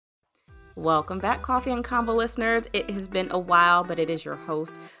Welcome back, Coffee and Combo listeners. It has been a while, but it is your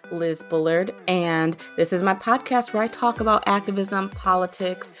host, Liz Bullard, and this is my podcast where I talk about activism,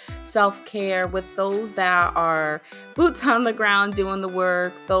 politics, self-care with those that are boots on the ground doing the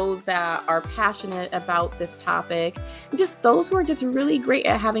work, those that are passionate about this topic, and just those who are just really great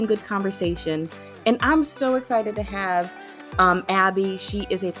at having good conversation. And I'm so excited to have Abby. She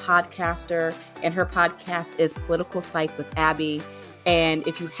is a podcaster, and her podcast is Political Psych with Abby. And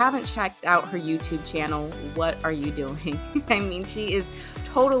if you haven't checked out her YouTube channel, what are you doing? I mean, she is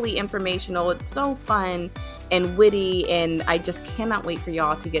totally informational. It's so fun and witty, and I just cannot wait for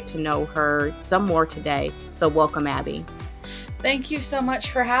y'all to get to know her some more today. So welcome, Abby. Thank you so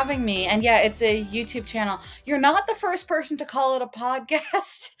much for having me. And yeah, it's a YouTube channel. You're not the first person to call it a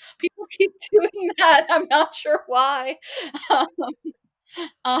podcast. People keep doing that. I'm not sure why.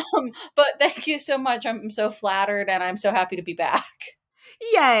 But thank you so much. I'm so flattered and I'm so happy to be back.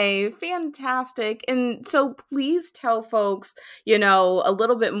 Yay, fantastic. And so please tell folks, a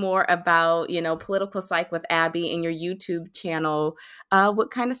little bit more about, Political Psych with Abby and your YouTube channel.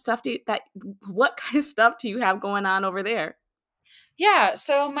 What kind of stuff do you have going on over there? Yeah,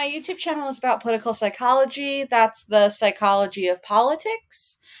 so my YouTube channel is about political psychology. That's the psychology of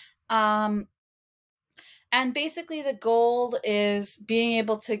politics. And basically, the goal is being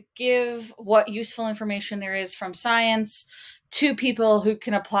able to give what useful information there is from science to people who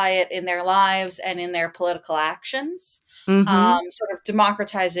can apply it in their lives and in their political actions, sort of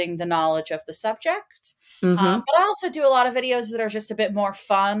democratizing the knowledge of the subject. But I also do a lot of videos that are just a bit more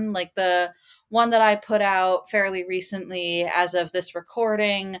fun, like the one that I put out fairly recently as of this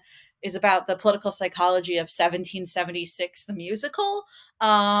recording is about the political psychology of 1776, the musical.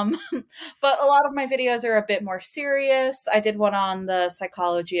 But a lot of my videos are a bit more serious. I did one on the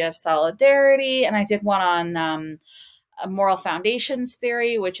psychology of solidarity, and I did one on moral foundations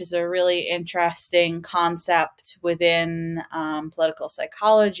theory, which is a really interesting concept within political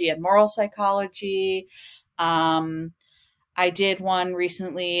psychology and moral psychology. I did one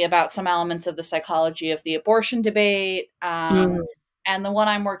recently about some elements of the psychology of the abortion debate. And the one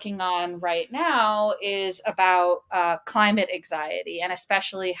I'm working on right now is about climate anxiety and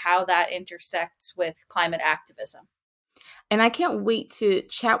especially how that intersects with climate activism. And I can't wait to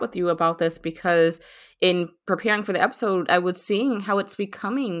chat with you about this because in preparing for the episode, I was seeing how it's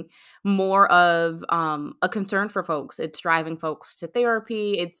becoming more of a concern for folks. It's driving folks to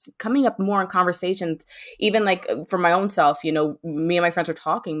therapy. It's coming up more in conversations, even like for my own self, me and my friends are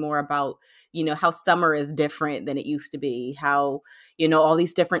talking more about, how summer is different than it used to be, how, all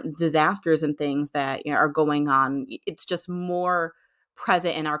these different disasters and things that are going on. It's just more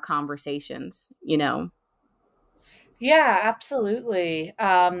present in our conversations, Yeah, absolutely.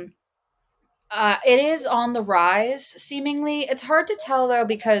 It is on the rise, seemingly. It's hard to tell, though,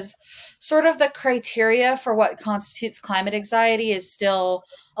 because sort of the criteria for what constitutes climate anxiety is still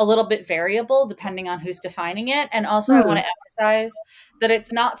a little bit variable depending on who's defining it. And also, I want to emphasize that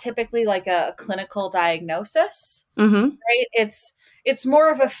it's not typically like a clinical diagnosis, right? It's more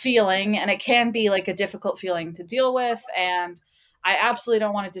of a feeling, and it can be like a difficult feeling to deal with. And I absolutely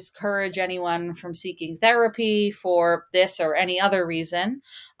don't want to discourage anyone from seeking therapy for this or any other reason.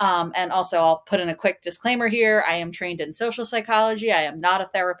 And also, I'll put in a quick disclaimer here. I am trained in social psychology. I am not a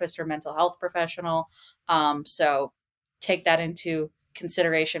therapist or mental health professional. So take that into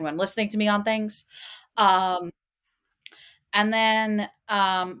consideration when listening to me on things. And then,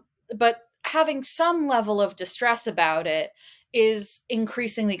 but having some level of distress about it is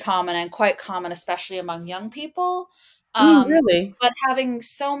increasingly common and quite common, especially among young people. Really? But having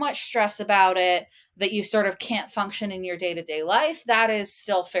so much stress about it that you sort of can't function in your day-to-day life, that is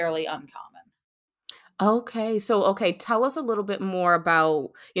still fairly uncommon. Okay. Tell us a little bit more about,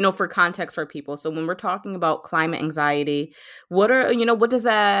 for context for people. So when we're talking about climate anxiety, what does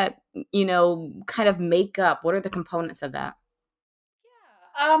that, kind of make up? What are the components of that?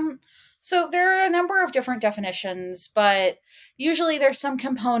 So there are a number of different definitions, but usually there's some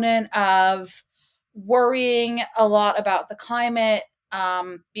component of worrying a lot about the climate,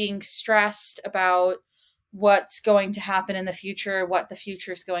 being stressed about what's going to happen in the future, what the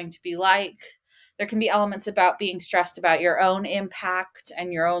future is going to be like. There can be elements about being stressed about your own impact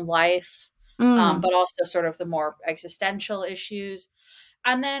and your own life, but also sort of the more existential issues.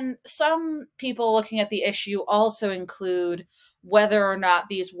 And then some people looking at the issue also include whether or not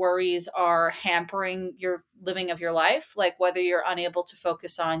these worries are hampering your living of your life, like whether you're unable to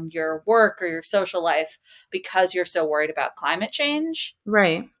focus on your work or your social life because you're so worried about climate change.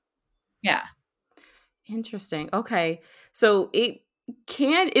 Right. Yeah. Interesting. Okay. So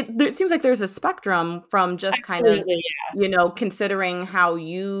It seems like there's a spectrum from just kind of, Absolutely. considering how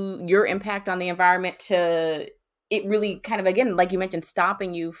your impact on the environment to it really kind of, again, like you mentioned,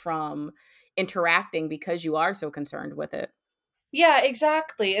 stopping you from interacting because you are so concerned with it. Yeah,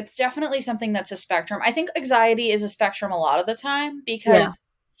 exactly. It's definitely something that's a spectrum. I think anxiety is a spectrum a lot of the time Yeah. because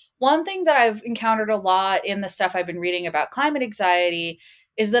one thing that I've encountered a lot in the stuff I've been reading about climate anxiety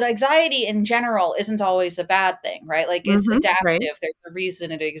is that anxiety in general isn't always a bad thing, right? Like it's Right. adaptive. There's a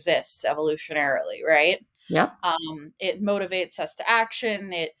reason it exists evolutionarily, right? Yep. It motivates us to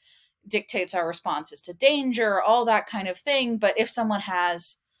action. It dictates our responses to danger, all that kind of thing. But if someone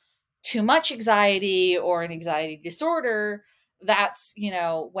has too much anxiety or an anxiety disorder, that's,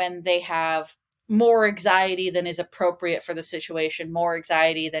 when they have more anxiety than is appropriate for the situation, more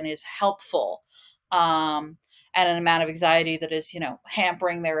anxiety than is helpful, and an amount of anxiety that is,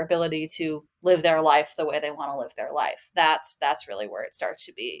 hampering their ability to live their life the way they want to live their life. That's really where it starts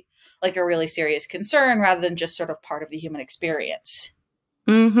to be like a really serious concern rather than just sort of part of the human experience.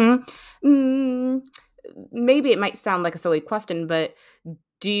 Mhm. Mm, maybe it might sound like a silly question, but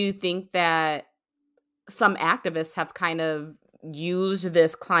do you think that some activists have kind of used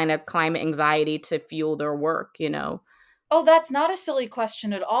this kind of climate anxiety to fuel their work? Oh, that's not a silly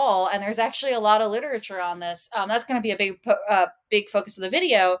question at all. And there's actually a lot of literature on this. That's going to be a big focus of the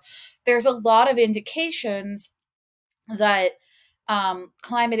video. There's a lot of indications that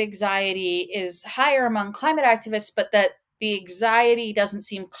climate anxiety is higher among climate activists, but that the anxiety doesn't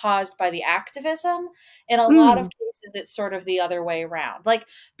seem caused by the activism. In a lot of Mm, cases, it's sort of the other way around. Like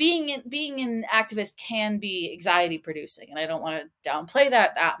being an activist can be anxiety producing, and I don't want to downplay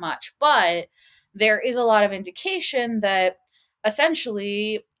that much, but there is a lot of indication that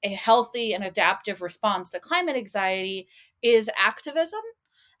essentially a healthy and adaptive response to climate anxiety is activism,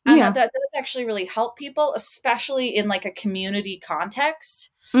 and that yeah. that does actually really help people, especially in like a community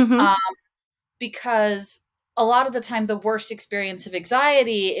context, Mhm. um, because a lot of the time the worst experience of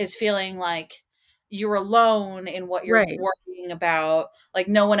anxiety is feeling like you're alone in what you're Right. worrying about, like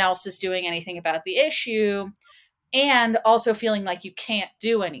no one else is doing anything about the issue, and also feeling like you can't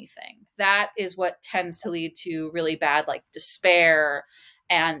do anything. That is what tends to lead to really bad like despair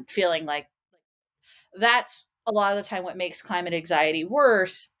and feeling like that's a lot of the time what makes climate anxiety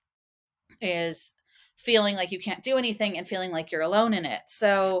worse is feeling like you can't do anything and feeling like you're alone in it.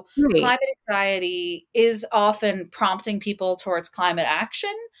 So, Right. climate anxiety is often prompting people towards climate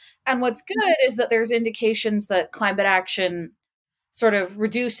action. And what's good is that there's indications that climate action sort of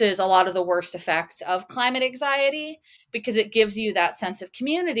reduces a lot of the worst effects of climate anxiety because it gives you that sense of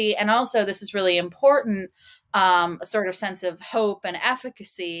community. And also, this is really important, a sort of sense of hope and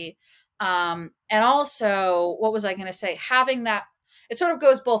efficacy. And also, what was I going to say? Having that, it sort of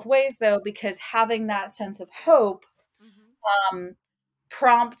goes both ways though, because having that sense of hope Mhm. um,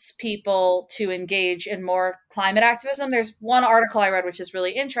 prompts people to engage in more climate activism. There's one article I read which is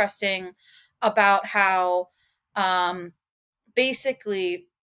really interesting about how um, basically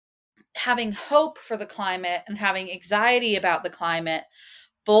having hope for the climate and having anxiety about the climate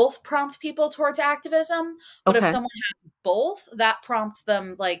both prompt people towards activism. But if Okay. someone has both, that prompts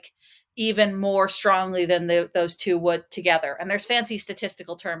them like even more strongly than those two would together. And there's fancy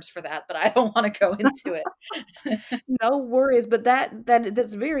statistical terms for that, but I don't want to go into it. No worries, but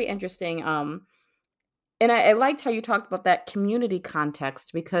that's very interesting. And I liked how you talked about that community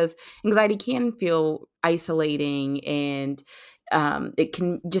context because anxiety can feel isolating and it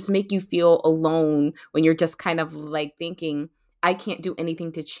can just make you feel alone when you're just kind of like thinking, I can't do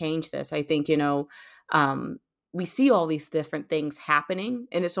anything to change this. I think, um, we see all these different things happening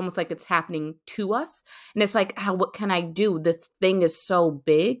and it's almost like it's happening to us. And it's like, what can I do? This thing is so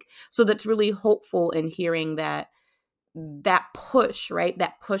big. So that's really hopeful in hearing that push, right?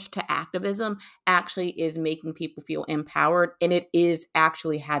 That push to activism actually is making people feel empowered and it is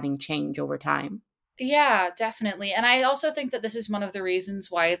actually having change over time. Yeah, definitely. And I also think that this is one of the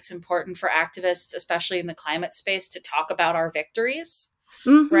reasons why it's important for activists, especially in the climate space, to talk about our victories,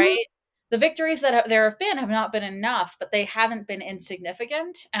 Mhm. right? The victories that there have been have not been enough, but they haven't been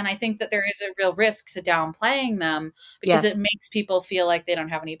insignificant. And I think that there is a real risk to downplaying them because Yes. it makes people feel like they don't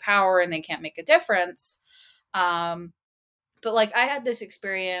have any power and they can't make a difference. Um, but like I had this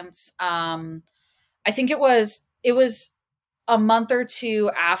experience. I think it was a month or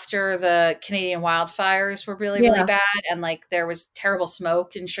two after the Canadian wildfires were really, really Yeah. bad. And like there was terrible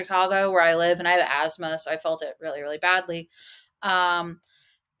smoke in Chicago where I live, and I have asthma. So I felt it really, really badly. Um,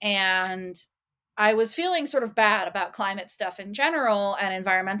 and I was feeling sort of bad about climate stuff in general and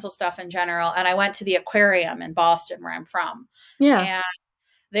environmental stuff in general. And I went to the aquarium in Boston, where I'm from. Yeah. And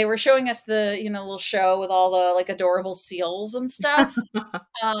they were showing us the, little show with all the like adorable seals and stuff.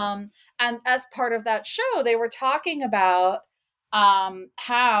 Um, and as part of that show, they were talking about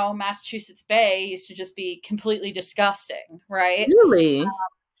how Massachusetts Bay used to just be completely disgusting, right? Really?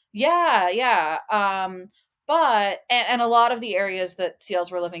 Yeah, yeah. But and a lot of the areas that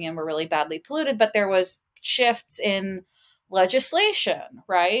seals were living in were really badly polluted, but there was shifts in legislation,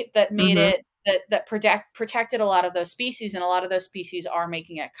 right? That made Mm-hmm. it that protected a lot of those species, and a lot of those species are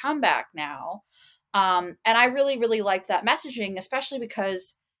making a comeback now. And I really, really liked that messaging, especially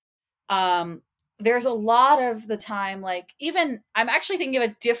because um there's a lot of the time, like, even I'm actually thinking of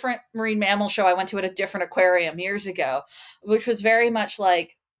a different marine mammal show I went to at a different aquarium years ago, which was very much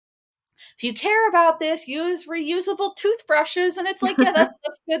like, if you care about this, use reusable toothbrushes. And it's like, yeah, that's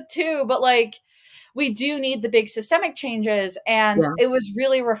good too, but like, we do need the big systemic changes. And Yeah. it was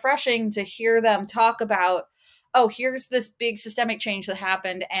really refreshing to hear them talk about, oh, here's this big systemic change that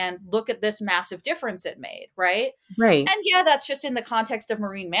happened, and look at this massive difference it made, right? Right. And yeah, that's just in the context of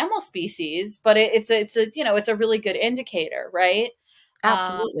marine mammal species, but it's a it's a really good indicator, right?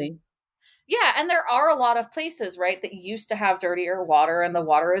 um, Absolutely. yeah, and there are a lot of places, right, that used to have dirtier water and the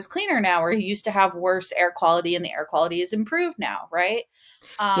water is cleaner now, or used to have worse air quality and the air quality is improved now, right?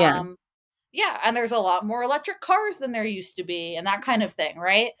 Yeah. Um, yeah, and there's a lot more electric cars than there used to be, and that kind of thing,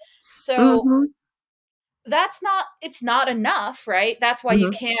 right? So Mm-hmm. that's not it's not enough, right? That's why you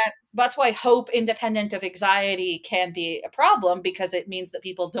Mm-hmm. can't that's why hope independent of anxiety can be a problem, because it means that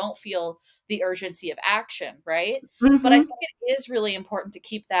people don't feel the urgency of action, right? But I Mm-hmm. think it is really important to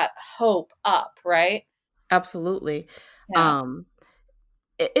keep that hope up, right? Absolutely. Yeah. Um,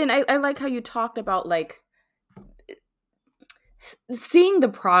 and I like how you talked about like seeing the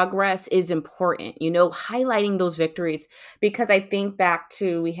progress is important, highlighting those victories, because I think back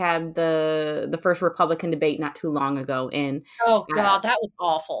to, we had the first Republican debate not too long ago, and Oh uh, god, that was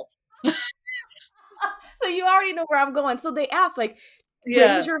awful. so you already know where I'm going. So they asked, like,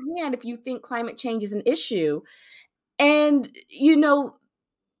 raise Yeah. your hand if you think climate change is an issue. And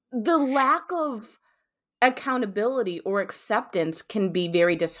the lack of accountability or acceptance can be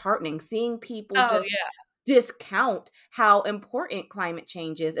very disheartening, seeing people Oh just yeah. discount how important climate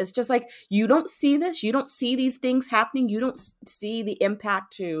change is. It's just like, you don't see this, you don't see these things happening, you don't see the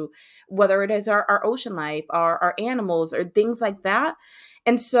impact to, whether it is our ocean life, our animals, or things like that.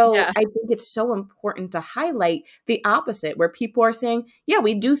 And so Yeah. I think it's so important to highlight the opposite, where people are saying, yeah,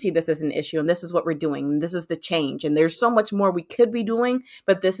 we do see this as an issue, and this is what we're doing, and this is the change, and there's so much more we could be doing,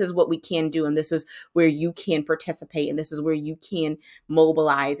 but this is what we can do, and this is where you can participate, and this is where you can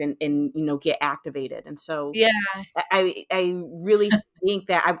mobilize and get activated. And so Yeah. I really think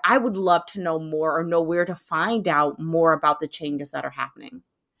that I would love to know more, or know where to find out more about the changes that are happening.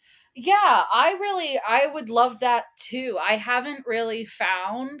 Yeah, I would love that too. I haven't really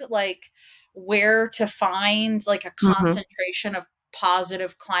found like where to find like a Hmm. concentration of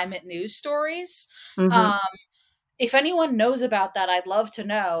positive climate news stories. Hmm. Um if anyone knows about that, I'd love to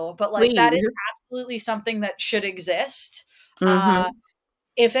know, but like that Please. is absolutely something that should exist. Uh Hmm.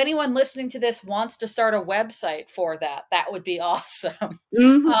 if anyone listening to this wants to start a website for that, that would be awesome.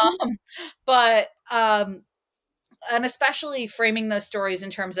 Hmm. um but and especially framing those stories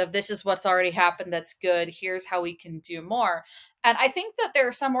in terms of, this is what's already happened that's good, here's how we can do more. And I think that there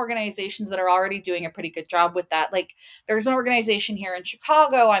are some organizations that are already doing a pretty good job with that. Like, there's an organization here in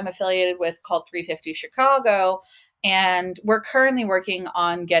Chicago I'm affiliated with called 350 Chicago, and we're currently working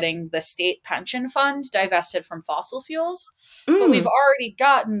on getting the state pension fund divested from fossil fuels, but we've Mm. already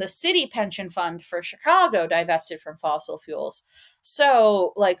gotten the city pension fund for Chicago divested from fossil fuels.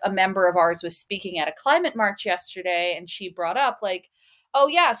 So, like, a member of ours was speaking at a climate march yesterday, and she brought up, like, oh,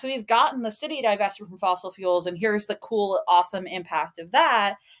 yeah, so we've gotten the city divested from fossil fuels, and here's the cool, awesome impact of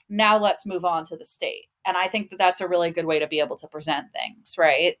that. Now let's move on to the state. And I think that that's a really good way to be able to present things,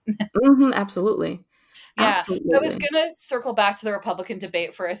 right? Hmm. Absolutely. Yeah. I was Absolutely. going to circle back to the Republican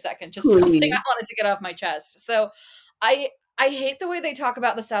debate for a second, just something I Please. wanted to get off my chest. So, I I hate the way they talk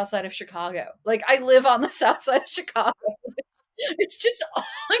about the south side of Chicago. Like, I live on the south side of Chicago. It's just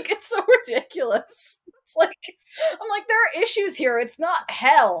like, it's so ridiculous. It's like, I'm like, there are issues here. It's not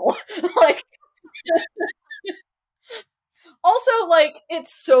hell. Like, also, like,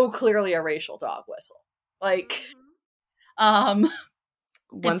 it's so clearly a racial dog whistle. Like, Hmm. um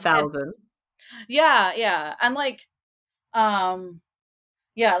it's 1,000. yeah, yeah. And like, um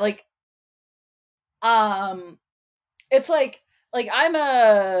yeah, um it's like I'm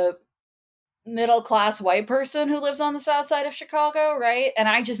a middle class white person who lives on the south side of Chicago, right? And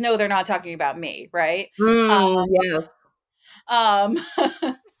I just know they're not talking about me, right? Yes. Um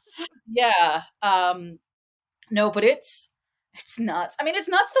yeah. No, but It's nuts. I mean, it's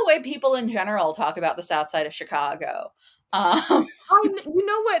nuts the way people in general talk about the South Side of Chicago. Um, You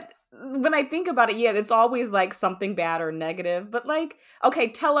know what? When I think about it, yeah, it's always like something bad or negative. But like, okay,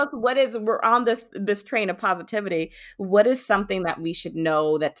 tell us what is we're on this train of positivity. What is something that we should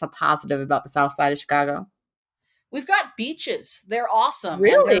know that's a positive about the South Side of Chicago? we've got beaches. They're awesome and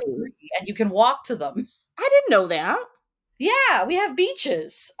they're Really? free and you can walk to them. I didn't know that. Yeah, we have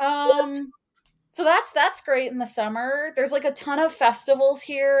beaches. What? So that's great in the summer. There's like a ton of festivals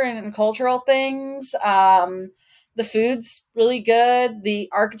here and cultural things. The food's really good. The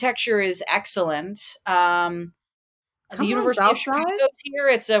architecture is excellent. The Come on, University of South Side. Chicago's here.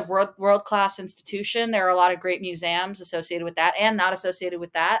 It's a world class institution. There are a lot of great museums associated with that and not associated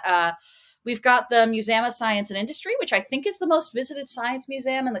with that. We've got the Museum of Science and Industry, which I think is the most visited science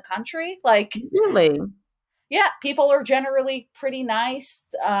museum in the country. Like, Really? yeah, people are generally pretty nice.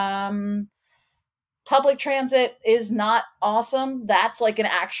 Public transit is not awesome. That's like an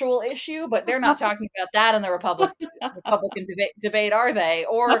actual issue, but they're not talking about that in the Republican debate, are they?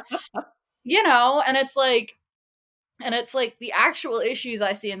 Or, and it's like the actual issues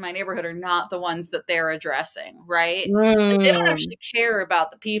I see in my neighborhood are not the ones that they're addressing, right? Like they don't Mm. actually care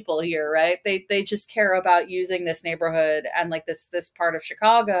about the people here, right? They just care about using this neighborhood and like this part of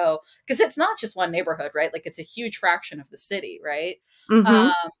Chicago because it's not just one neighborhood, right? Like it's a huge fraction of the city, right? Hmm.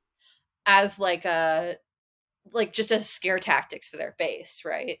 Um, as like just as scare tactics for their base,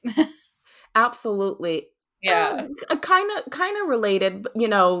 right? Absolutely. Yeah. Kind of related,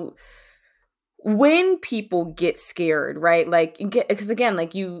 but when people get scared, right? Like, because again,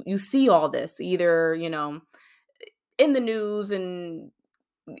 like you see all this either, in the news, and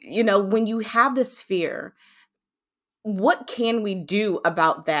when you have this fear, what can we do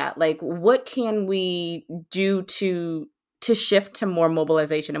about that? Like, what can we do to shift to more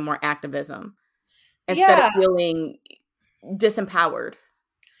mobilization and more activism instead of Yeah. feeling disempowered?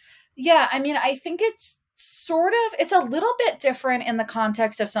 Yeah, I mean, I think it's a little bit different in the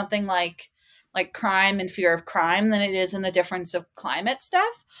context of something like crime and fear of crime than it is in the difference of climate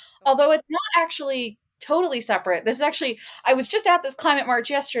stuff. Although it's not actually totally separate. This is actually I was just at this climate march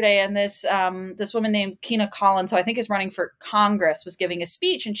yesterday and this woman named Kina Collins, who I think is running for Congress, was giving a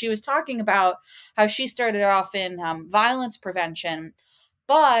speech and she was talking about how she started off in violence prevention,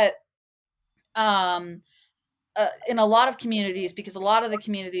 but um in a lot of communities, because a lot of the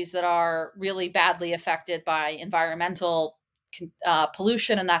communities that are really badly affected by environmental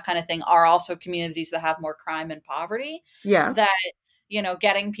pollution and that kind of thing are also communities that have more crime and poverty. That, Yes.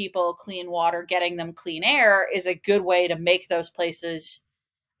 getting people clean water, getting them clean air is a good way to make those places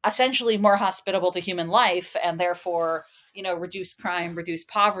essentially more hospitable to human life and therefore, reduce crime, reduce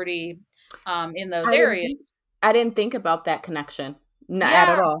poverty in those I didn't areas. think I didn't think about that connection. Not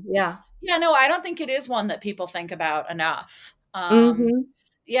Yeah. at all. Yeah. Yeah, no, I don't think it is one that people think about enough. Mhm.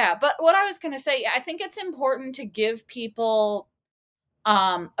 Yeah, but what I was going to say, I think it's important to give people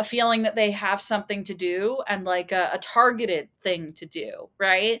a feeling that they have something to do and like a targeted thing to do,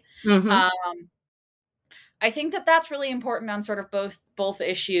 right? Mhm. Um, I think that that's really important on sort of both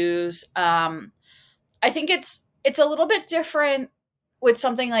issues. I think it's a little bit different with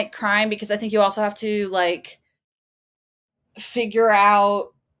something like crime because I think you also have to like figure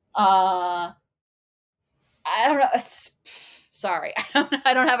out I don't know. Sorry,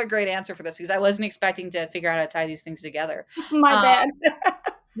 I don't have a great answer for this because I wasn't expecting to figure out how to tie these things together. My Um, bad.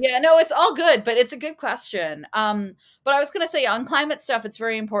 yeah, no, it's all good, but it's a good question. But I was going to say on climate stuff, it's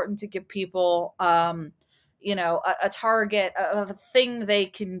very important to give people, a target of a thing they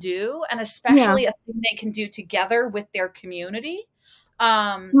can do, and Yeah. especially a thing they can do together with their community.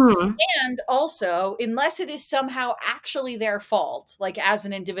 Um, Hmm. and also, unless it is somehow actually their fault, like as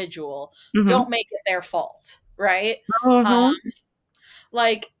an individual, don't Mhm. make it their fault, right? Um, Mhm.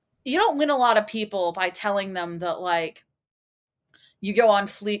 like, you don't win a lot of people by telling them that, like, you go on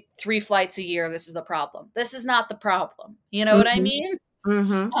 3 flights a year. This is the problem. This is not the problem. You know what I Mhm. mean?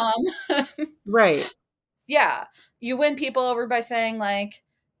 Mhm. Um, Right. yeah, you win people over by saying like,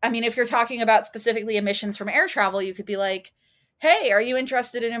 I mean, if you're talking about specifically emissions from air travel, you could be like, "Hey, are you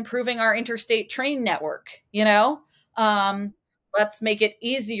interested in improving our interstate train network? Um, let's make it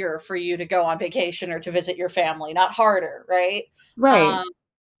easier for you to go on vacation or to visit your family, not harder, right?" Right. Um,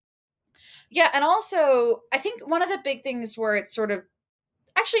 yeah, and also, I think one of the big things where it's sort of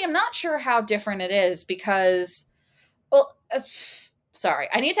actually, I'm not sure how different it is because, well, sorry,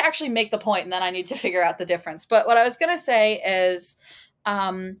 I need to actually make the point and then I need to figure out the difference. But what I was going to say is,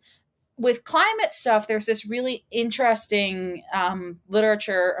 um, with climate stuff, there's this really interesting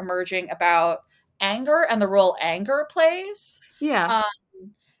literature emerging about anger and the role anger plays. Yeah.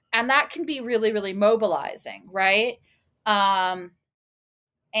 Um, and that can be really, really mobilizing, right? Um,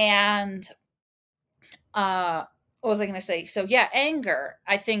 and uh, what was I going to say? So yeah, anger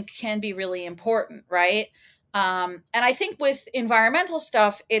I think can be really important, right? And I think with environmental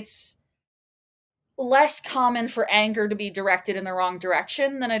stuff, it's less common for anger to be directed in the wrong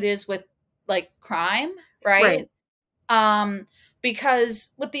direction than it is with like crime, Right. right? Um,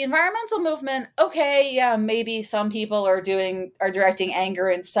 because with the environmental movement, okay, yeah, maybe some people are directing anger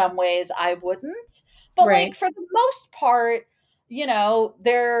in some ways I wouldn't. But Right. like for the most part,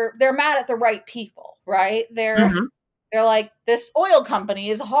 they're mad at the right people, right? Hmm. They're like, this oil company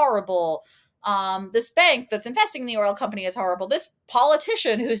is horrible. This bank that's investing in the oil company is horrible. This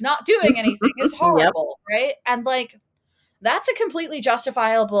politician who's not doing anything is Yep. horrible, right? And like that's a completely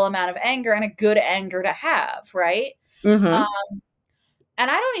justifiable amount of anger and a good anger to have, right? Um, Hmm. and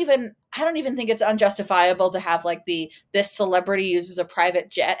I don't even think it's unjustifiable to have like the this celebrity uses a private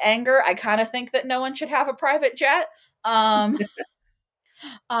jet anger. I kind of think that no one should have a private jet. Um,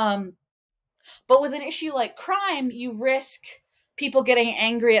 um, but with an issue like crime, you risk people getting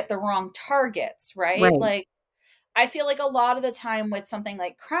angry at the wrong targets, right? Right. Like I feel like a lot of the time with something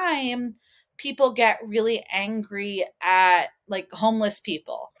like crime, people get really angry at like homeless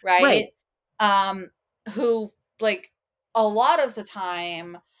people, Right. right? Um, who like a lot of the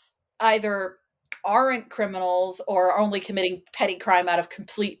time either aren't criminals or are only committing petty crime out of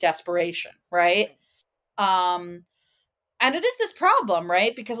complete desperation, right? Um, and it is this problem,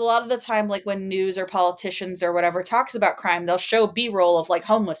 right? Because a lot of the time, like when news or politicians or whatever talks about crime, they'll show B-roll of like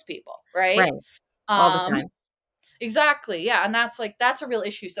homeless people, right? Right. All the Um, time. exactly, yeah, and that's a real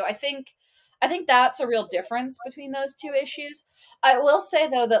issue. So I think that's a real difference between those two issues. I will say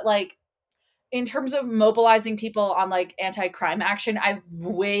though that like in terms of mobilizing people on like anti-crime action, I'm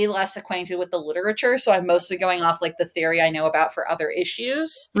way less acquainted with the literature, so I'm mostly going off like the theory I know about for other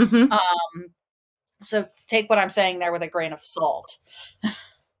issues. Hmm. Um, so take what I'm saying there with a grain of salt.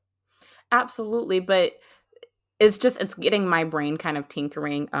 Absolutely. But it's getting my brain kind of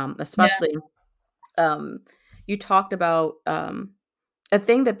tinkering, Yeah, especially um, you talked about a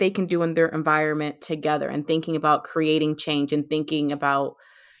thing that they can do in their environment together and thinking about creating change and thinking about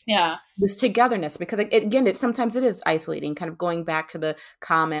yeah, this togetherness because again sometimes it is isolating, kind of going back to the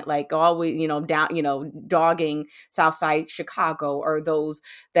comment like always down dogging Southside Chicago or those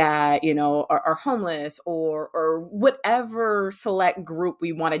that are homeless or whatever select group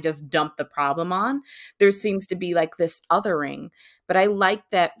we want to just dump the problem on. There seems to be like this othering, but I like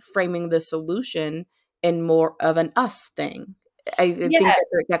that framing the solution in more of an us thing. I think yeah,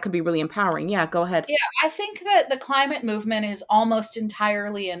 that could be really empowering. Yeah, go ahead. yeah. I think that the climate movement is almost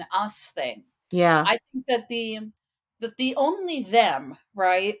entirely an us thing. Yeah. I think that the only them,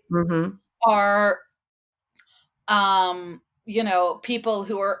 right, Mhm. are people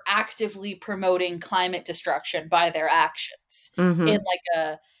who are actively promoting climate destruction by their actions in Mhm.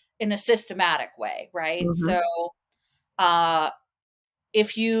 like a systematic way, right? Mhm. So uh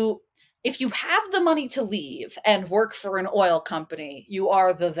if you if you have the money to leave and work for an oil company, you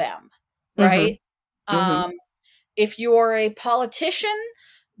are the them, right? Mhm. Mhm. Um if you're a politician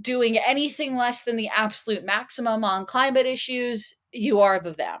doing anything less than the absolute maximum on climate issues, you are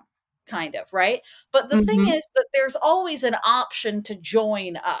the them, kind of, right? But the thing Mhm. is that there's always an option to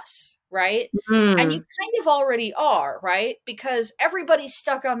join us, right? And you Mm. kind of already are, right? Because everybody's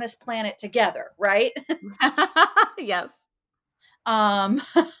stuck on this planet together, right? Yes. um,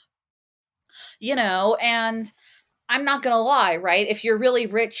 and I'm not going to lie, right? If you're really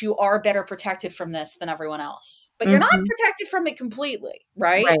rich, you are better protected from this than everyone else. But you're not Mhm. protected from it completely,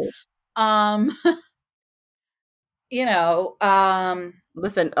 right? Right. Um, you know, um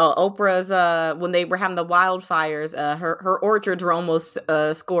Listen, Oprah's when they were having the wildfires, her orchards were almost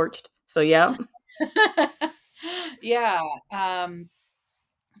scorched. So yeah. yeah, um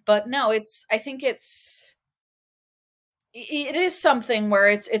but no, I think it is something where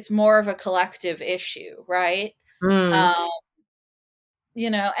it's more of a collective issue, right? Mm. um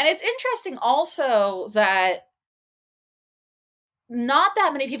and it's interesting also that not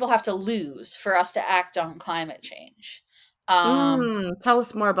that many people have to lose for us to act on climate change. um Tell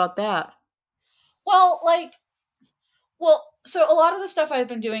us more about that. well like so a lot of the stuff I've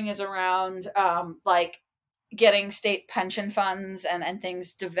been doing is around like getting state pension funds and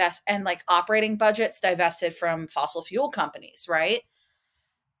things divest and like operating budgets divested from fossil fuel companies, right?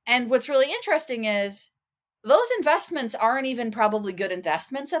 And what's really interesting is those investments aren't even probably good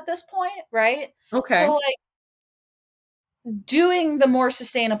investments at this point, right? So Okay. like doing the more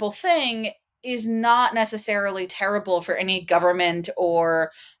sustainable thing is not necessarily terrible for any government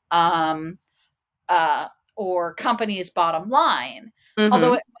um uh or company's bottom line.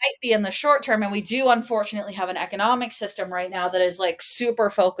 although Mm-hmm. it might be in the short term. And we do unfortunately have an economic system right now that is like super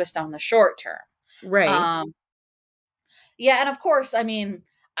focused on the short term. Right. Um, yeah, and of course, I mean,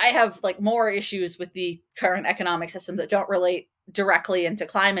 I have like more issues with the current economic system that don't relate directly into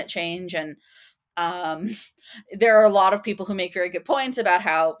climate change. And um, there are a lot of people who make very good points about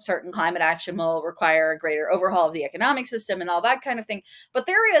how certain climate action will require a greater overhaul of the economic system and all that kind of thing. But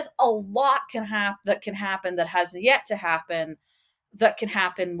there is a lot that can happen that has yet to happen, that can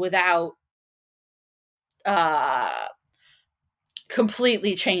happen without uh,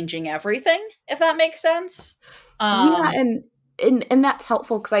 completely changing everything, if that makes sense. Yeah, Um, and that's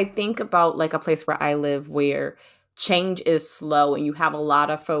helpful because I think about like a place where I live where change is slow and you have a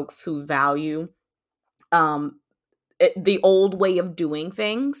lot of folks who value um the old way of doing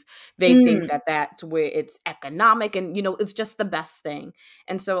things. They think mm, that that's where it's economic and it's just the best thing.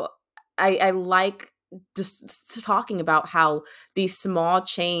 And so I like just talking about how these small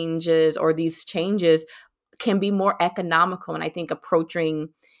changes or these changes can be more economical. And I think approaching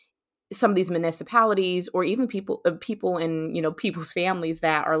some of these municipalities or even people in people's families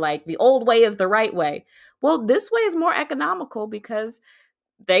that are like the old way is the right way. Well, this way is more economical because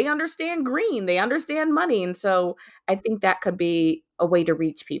they understand green, they understand money, and so I think that could be a way to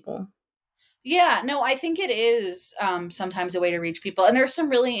reach people. yeah, no, I think it is sometimes a way to reach people. And there's some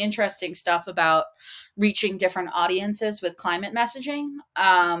really interesting stuff about reaching different audiences with climate messaging.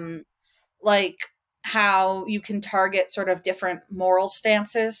 Like how you can target sort of different moral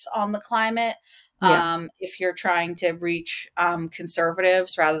stances on the climate Yeah. if you're trying to reach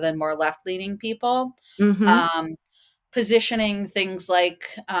conservatives rather than more left leaning people. Mhm. Um, positioning things like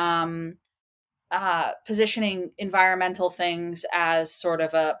positioning environmental things as sort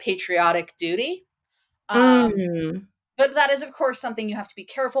of a patriotic duty. Um, Mm. but that is, of course, something you have to be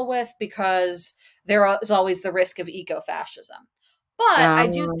careful with because there is always the risk of eco fascism. But I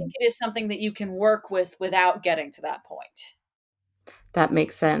do think Um, it is something that you can work with without getting to that point. that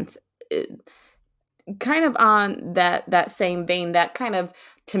makes sense. It, kind of on that same vein, that kind of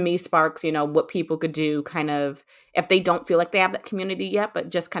to me sparks, what people could do kind of if they don't feel like they have that community yet, but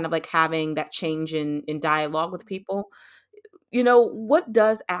just kind of like having that change in dialogue with people. What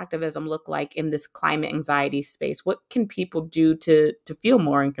does activism look like in this climate anxiety space? What can people do to feel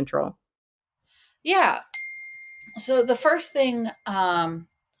more in control? Yeah. So the first thing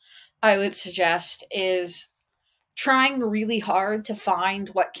I would suggest is trying really hard to find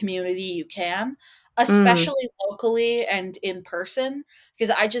what community you can, Mm, especially locally and in person,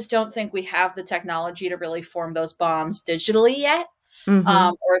 because I just don't think we have the technology to really form those bonds digitally yet,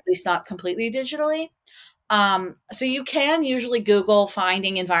 mhm. or at least not completely digitally. So you can usually Google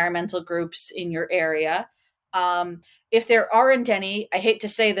finding environmental groups in your area. If there aren't any, I hate to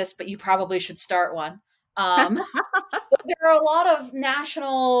say this, but you probably should start one. Um, there are a lot of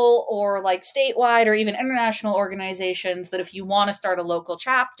national or like statewide or even international organizations that if you want to start a local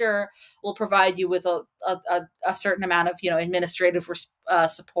chapter will provide you with a certain amount of administrative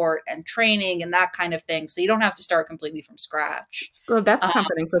support and training and that kind of thing, so you don't have to start completely from scratch. Well, that's uh,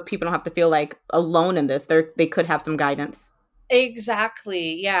 comforting so people don't have to feel, like, alone in this. They could have some guidance.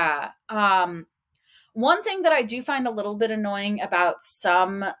 exactly, yeah. One thing that I do find a little bit annoying about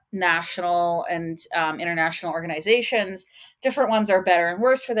some national and international organizations, different ones are better and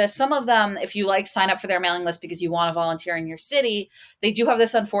worse for this. Some of them, if you like sign up for their mailing list because you want to volunteer in your city, they do have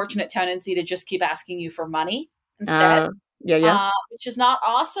this unfortunate tendency to just keep asking you for money instead, Uh, yeah, yeah. which is not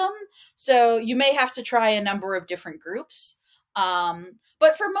awesome. So you may have to try a number of different groups.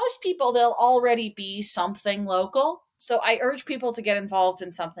 But for most people, they'll already be something local. So I urge people to get involved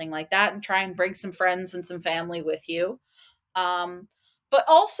in something like that and try and bring some friends and some family with you. Um, but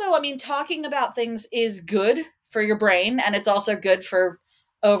also, I mean, talking about things is good for your brain and it's also good for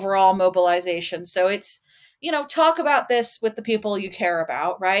overall mobilization. So talk about this with the people you care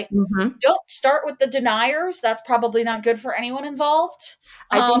about, right? Mhm. Don't start with the deniers. That's probably not good for anyone involved.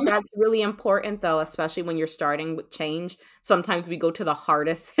 I think Um, that's really important, though, especially when you're starting with change. Sometimes we go to the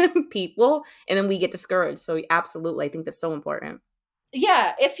hardest people, and then we get discouraged. So, absolutely, I think that's so important.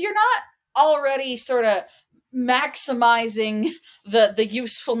 yeah, if you're not already sort of maximizing the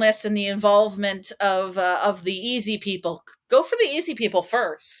usefulness and the involvement of the easy people, go for the easy people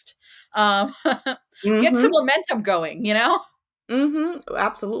first. Um, get some Mhm. momentum going. Mhm.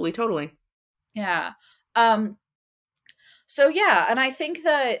 Absolutely, totally. Yeah. Um, so yeah, and I think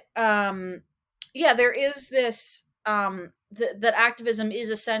that yeah, there is this that activism is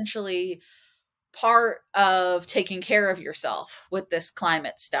essentially part of taking care of yourself with this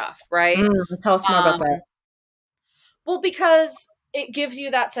climate stuff, right? Mm, tell us more about Um, that. well, because it gives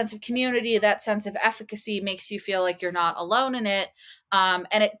you that sense of community, that sense of efficacy, makes you feel like you're not alone in it. And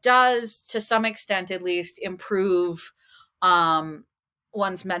it does, to some extent at least, improve um,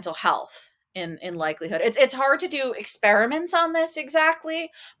 one's mental health in likelihood. It's hard to do experiments on this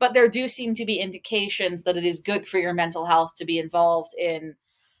exactly, but there do seem to be indications that it is good for your mental health to be involved in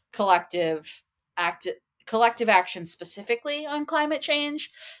collective act collective action specifically on climate change.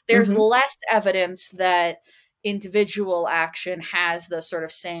 There's Mm-hmm. less evidence that individual action has the sort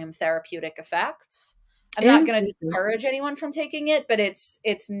of same therapeutic effects. I'm not going to Interesting. discourage anyone from taking it, but it's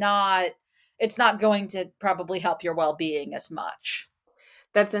not going to probably help your well-being as much.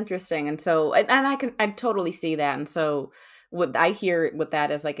 That's interesting. And so, and I totally see that. And so, what I hear with that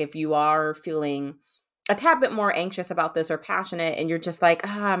is like, if you are feeling a tad bit more anxious about this or passionate, and you're just like,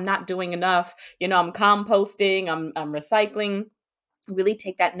 I'm not doing enough, I'm composting, I'm recycling, really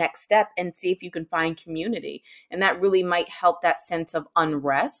take that next step and see if you can find community. And that really might help that sense of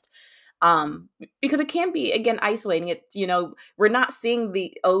unrest. Because it can be, again, isolating. We're not seeing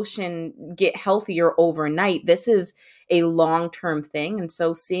the ocean get healthier overnight. This is a long-term thing. And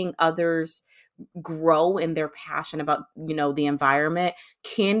so seeing others grow in their passion about, the environment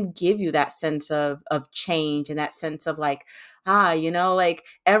can give you that sense of change, and that sense of like, like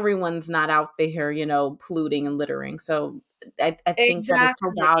everyone's not out there, polluting and littering. So I think that is so Exactly.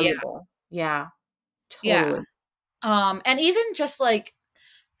 Yeah. valuable. Yeah, Yeah. totally. And even just like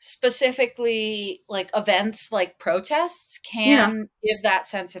specifically like events like protests Yeah. can give that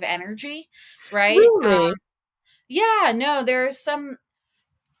sense of energy, right? Really? Yeah, no, there's some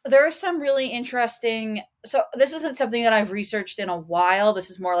really interesting, so this isn't something that I've researched in a while.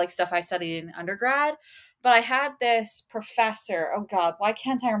 This is more like stuff I studied in undergrad. But I had this professor, oh god, why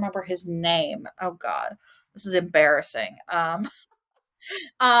can't I remember his name? Oh god. This is embarrassing.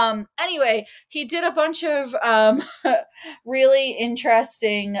 Anyway, he did a bunch of really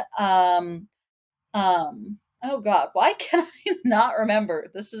interesting oh god, why can I not remember?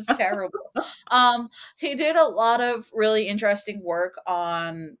 This is terrible. Um he did a lot of really interesting work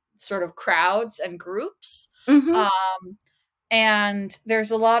on sort of crowds and groups. Mm-hmm. Um and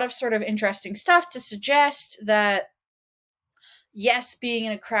there's a lot of sort of interesting stuff to suggest that yes, being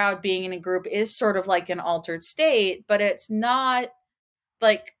in a crowd, being in a group is sort of like an altered state, but it's not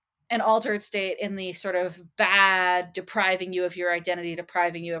like an altered state in the sort of bad, depriving you of your identity,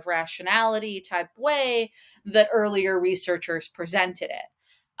 depriving you of rationality type way that earlier researchers presented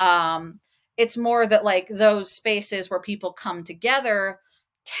it. It's more that like those spaces where people come together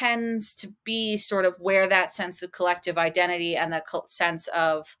tends to be sort of where that sense of collective identity and the sense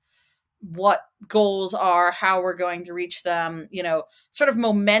of what goals are, how we're going to reach them, sort of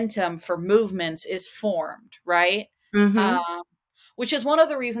momentum for movements is formed, right? Mm-hmm. Um, which is one of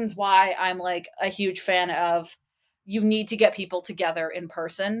the reasons why I'm like a huge fan of you need to get people together in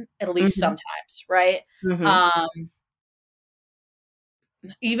person at least Mm-hmm. sometimes, right? Mm-hmm. Um,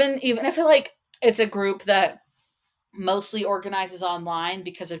 even if it's a group that mostly organizes online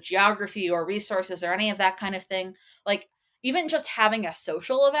because of geography or resources or any of that kind of thing, like even just having a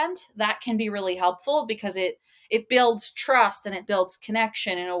social event that can be really helpful because it builds trust and it builds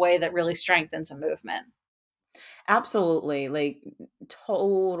connection in a way that really strengthens a movement. Absolutely. Like,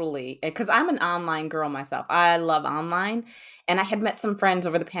 totally. Because I'm an online girl myself. I love online. And I had met some friends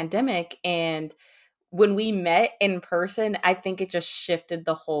over the pandemic. And when we met in person, I think it just shifted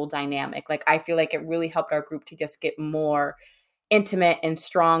the whole dynamic. Like, I feel like it really helped our group to just get more intimate and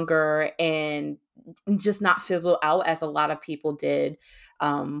stronger, and just not fizzle out as a lot of people did,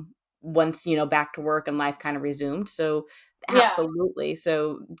 once, back to work and life kind of resumed. So Yeah. absolutely.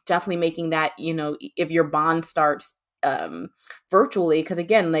 So definitely making that, if your bond starts virtually, because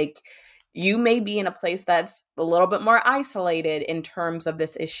again, like, you may be in a place that's a little bit more isolated in terms of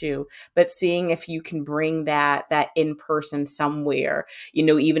this issue, but seeing if you can bring that in person somewhere,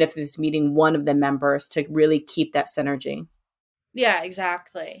 even if it's meeting one of the members, to really keep that synergy. Yeah,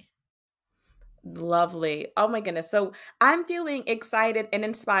 exactly. Lovely. Oh my goodness. So I'm feeling excited and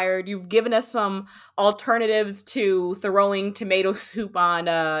inspired. You've given us some alternatives to throwing tomato soup on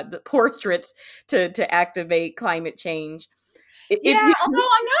the portraits to activate climate change. If Yeah, you although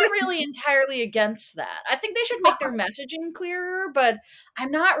I'm not really entirely against that. I think they should make their messaging clearer, but I'm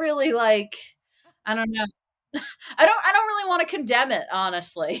not really like, I don't know. I don't really want to condemn it,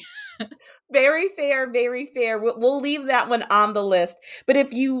 honestly. Very fair, very fair. We'll leave that one on the list. But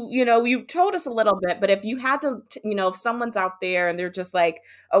if you've told us a little bit, but if you had to, if someone's out there and they're just like,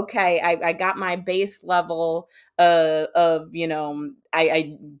 okay, I got my base level of,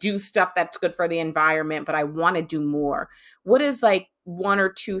 I do stuff that's good for the environment, but I want to do more. What is like one or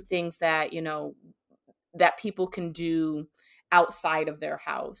two things that, that people can do outside of their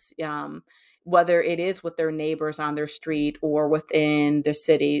house, whether it is with their neighbors on their street or within the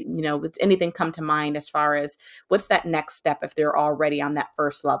city. Does anything come to mind as far as what's that next step if they're already on that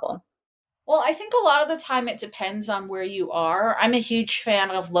first level? Well, I think a lot of the time it depends on where you are. I'm a huge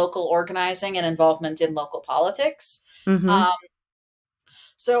fan of local organizing and involvement in local politics. Mm-hmm. Um,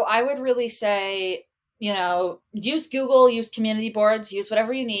 so I would really say, use Google, use community boards, use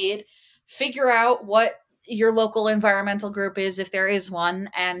whatever you need, figure out what your local environmental group is, if there is one,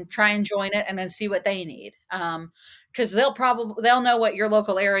 and try and join it and then see what they need. Because they'll know what your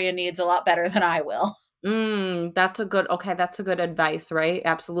local area needs a lot better than I will. That's a good advice, right?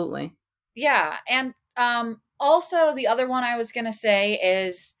 Absolutely. Yeah, and also the other one I was gonna say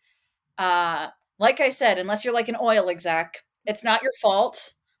is, uh, like I said, unless you're like an oil exec, it's not your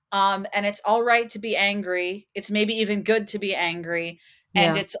fault, and it's all right to be angry. It's maybe even good to be angry,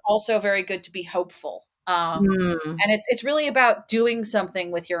 and Yeah. it's also very good to be hopeful. Mm, And it's really about doing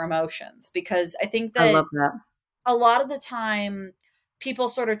something with your emotions, because I think I that love that. a lot of the time people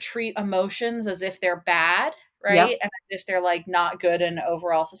sort of treat emotions as if they're bad, Yep. right? And as if they're like not good in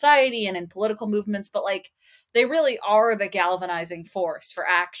overall society and in political movements, but like they really are the galvanizing force for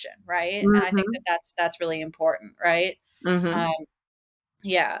action, right? And I think that Mm-hmm. that's really important, right? Mm-hmm. Um,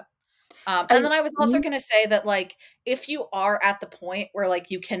 yeah. And I, then I was also mhm. going to say that, like, if you are at the point where, like,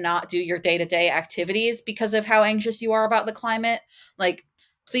 you cannot do your day to day activities because of how anxious you are about the climate, like,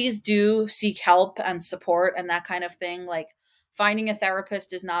 please do seek help and support and that kind of thing. Like, finding a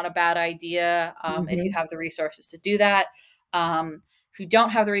therapist is not a bad idea if you Mhm. have the resources to do that. If you don't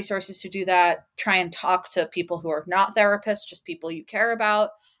have the resources to do that, try and talk to people who are not therapists, just people you care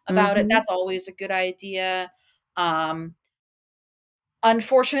about it. Mhm. That's always a good idea. Um,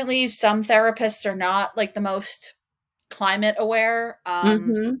 Unfortunately, some therapists are not like the most climate aware,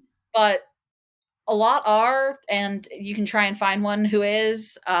 Mhm. but a lot are, and you can try and find one who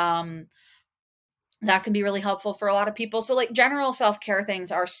is. That can be really helpful for a lot of people. So, like, general self care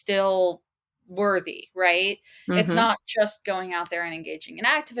things are still worthy, right? It's Mhm. not just going out there and engaging in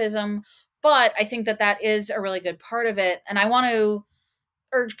activism, but I think that that is a really good part of it. And I want to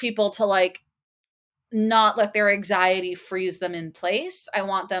urge people to, like, not let their anxiety freeze them in place. I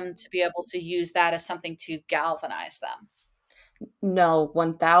want them to be able to use that as something to galvanize them. No,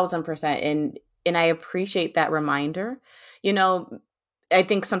 1000%. And I appreciate that reminder. You know, I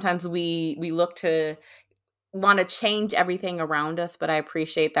think sometimes we look to want to change everything around us, but I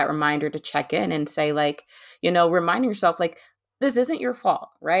appreciate that reminder to check in and say, like, remind yourself, like, this isn't your fault,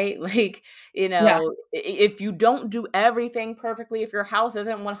 right? Like, Yeah. if you don't do everything perfectly, if your house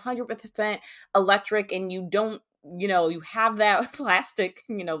isn't 100% electric and you don't, you have that plastic,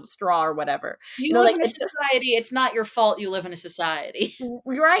 straw or whatever, You live like in a it's society, it's not your fault you live in a society.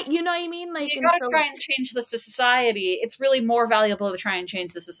 right. You know what I mean? Like, You and gotta so, try and change the society. It's really more valuable to try and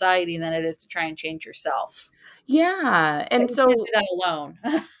change the society than it is to try and change yourself. yeah. But And you can't do so that alone.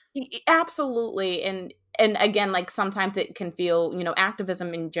 Absolutely. And again, like sometimes it can feel,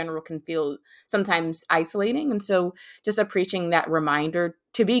 activism in general can feel sometimes isolating. And so just appreciating that reminder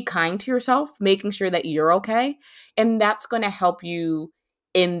to be kind to yourself, making sure that you're okay. And that's going to help you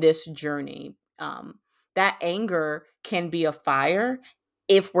in this journey. That anger can be a fire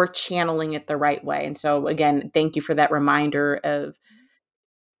if we're channeling it the right way. And so again, thank you for that reminder of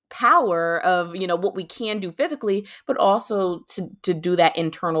power of what we can do physically, but also to do that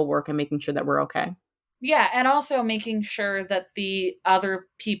internal work and making sure that we're okay. Yeah, and also making sure that the other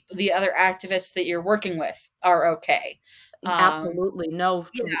activists that you're working with are okay. Um, Absolutely. No,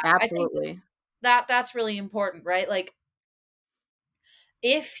 yeah, I think that, absolutely. that's really important, right? Like,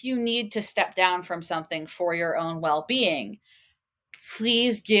 if you need to step down from something for your own well-being,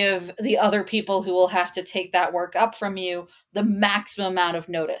 please give the other people who will have to take that work up from you the maximum amount of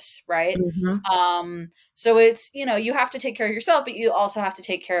notice, right? Hmm. So it's, you have to take care of yourself, but you also have to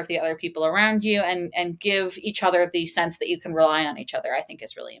take care of the other people around you, and give each other the sense that you can rely on each other. I think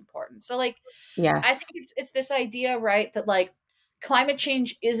is really important. So, like, I think Yes. it's this idea, right, that, like, climate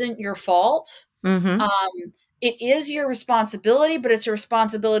change isn't your fault. Hmm. Um, it is your responsibility, but it's a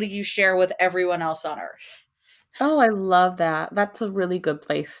responsibility you share with everyone else on Earth. Oh, I love that. That's a really good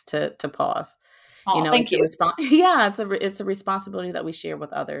place to pause. Oh, thank It's a you. yeah, it's a responsibility that we share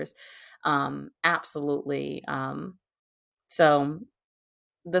with others. Absolutely. So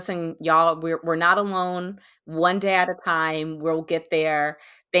listen, y'all, we're not alone. One day at a time, we'll get there.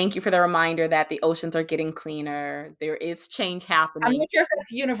 Thank you for the reminder that the oceans are getting cleaner. There is change I'm happening. not sure if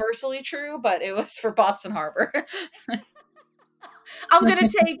that's universally true, but it was for Boston Harbor. I'm going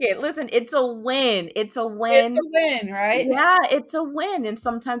to take it. Listen, it's a win. It's a It's win. a win, right? Yeah, it's a win. And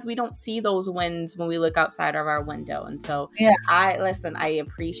sometimes we don't see those wins when we look outside of our window. And so Yeah. I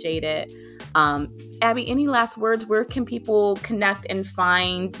appreciate it. Abby, any last words? Where can people connect and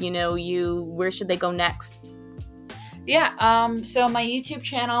find, you? Where should they go next? Yeah, so my YouTube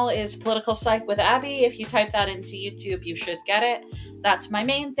channel is Political Psych with Abby. If you type that into YouTube, you should get it. That's my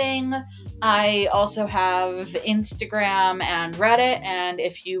main thing. I also have Instagram and Reddit, and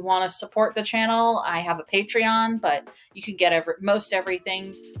if you want to support the channel, I have a Patreon, but you can get most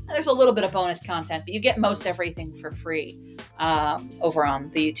everything. There's a little bit of bonus content, but you get most everything for free over on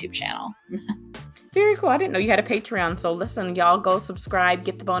the YouTube channel. Very cool. I didn't know you had a Patreon. So listen, y'all go subscribe,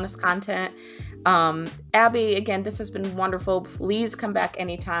 get the bonus content. Abby, again, this has been wonderful. Please come back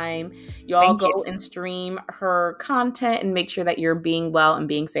anytime. Y'all go and stream her content and make sure that you're being well and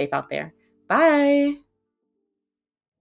being safe out there. Bye.